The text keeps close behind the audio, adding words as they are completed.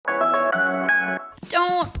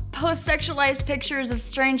Don't post sexualized pictures of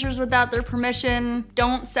strangers without their permission.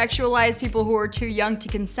 Don't sexualize people who are too young to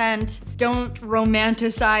consent. Don't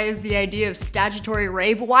romanticize the idea of statutory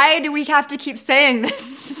rape. Why do we have to keep saying this?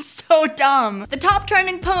 This is so dumb. The top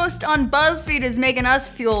trending post on Buzzfeed is making us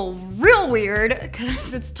feel real weird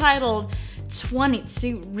because it's titled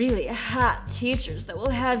 22 really hot teachers that will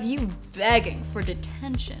have you begging for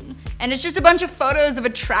detention. And it's just a bunch of photos of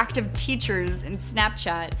attractive teachers in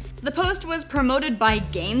Snapchat. The post was promoted by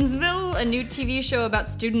Gainesville, a new TV show about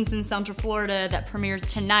students in Central Florida that premieres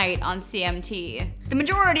tonight on CMT. The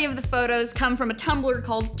majority of the photos come from a Tumblr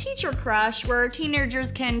called Teacher Crush, where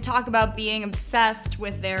teenagers can talk about being obsessed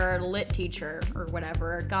with their lit teacher or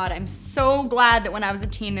whatever. God, I'm so glad that when I was a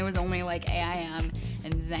teen there was only like AIM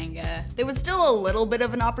and Zanga. There was still a little bit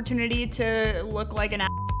of an opportunity to look like an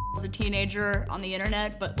as a teenager on the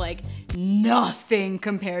internet, but like nothing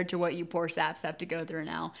compared to what you poor saps have to go through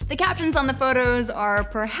now. The captions on the photos are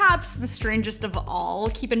perhaps the strangest of all.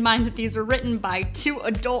 Keep in mind that these are written by 2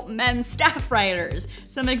 adult men staff writers.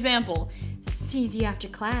 Some example: sees you after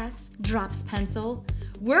class, drops pencil,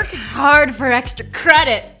 work hard for extra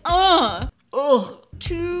credit. Ugh.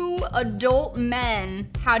 2 adult men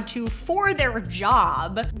had to, for their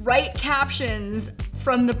job, write captions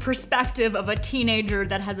from the perspective of a teenager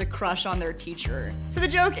that has a crush on their teacher. So the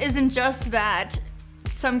joke isn't just that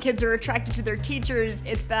some kids are attracted to their teachers,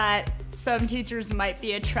 it's that some teachers might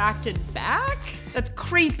be attracted back? That's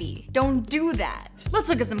creepy. Don't do that. Let's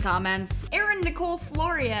look at some comments. Erin Nicole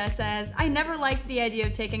Floria says, I never liked the idea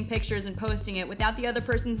of taking pictures and posting it without the other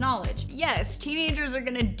person's knowledge. Yes, teenagers are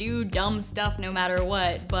gonna do dumb stuff no matter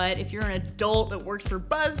what, but if you're an adult that works for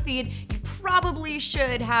Buzzfeed, you probably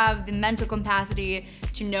should have the mental capacity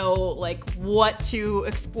to know like what to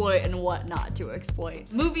exploit and what not to exploit.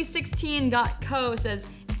 Movie16.co says,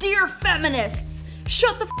 Dear feminists,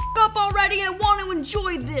 shut the f up already, I want to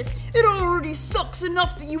enjoy this. It already sucks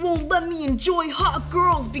enough that you won't let me enjoy hot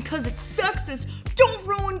girls because it's sexist. Don't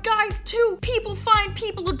ruin guys too. People find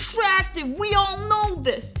people attractive, we all know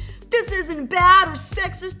this. This isn't bad or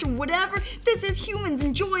sexist or whatever. This is humans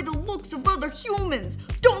enjoy the looks of other humans.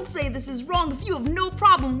 Don't say this is wrong if you have no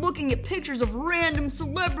problem looking at pictures of random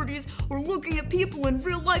celebrities or looking at people in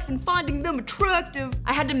real life and finding them attractive.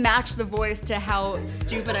 I had to match the voice to how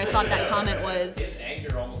stupid I thought that comment was. His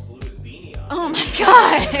anger almost blew his beanie off. Oh my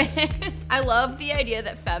god. I love the idea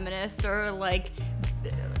that feminists are like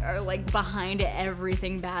behind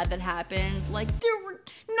everything bad that happens. Like, there were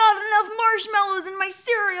not enough marshmallows in my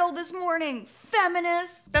cereal this morning,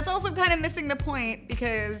 feminists. That's also kind of missing the point,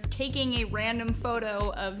 because taking a random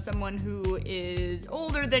photo of someone who is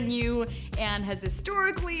older than you and has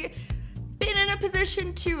historically been in a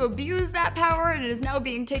position to abuse that power and is now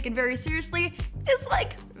being taken very seriously is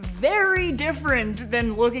like very different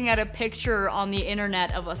than looking at a picture on the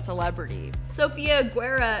internet of a celebrity. Sophia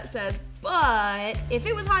Guerra says, but if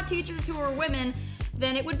it was hot teachers who were women,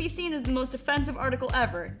 then it would be seen as the most offensive article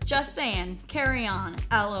ever. Just saying, carry on,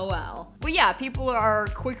 LOL. Well yeah, people are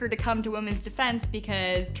quicker to come to women's defense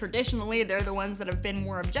because traditionally they're the ones that have been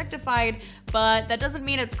more objectified, but that doesn't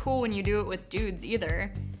mean it's cool when you do it with dudes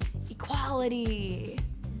either. Equality.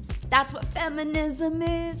 That's what feminism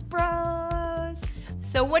is, bros.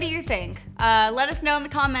 So what do you think? Let us know in the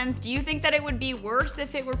comments. Do you think that it would be worse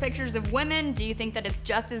if it were pictures of women? Do you think that it's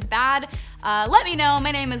just as bad? Let me know. My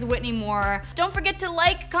name is Whitney Moore. Don't forget to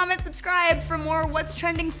like, comment, subscribe for more What's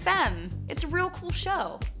Trending Femme. It's a real cool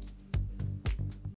show.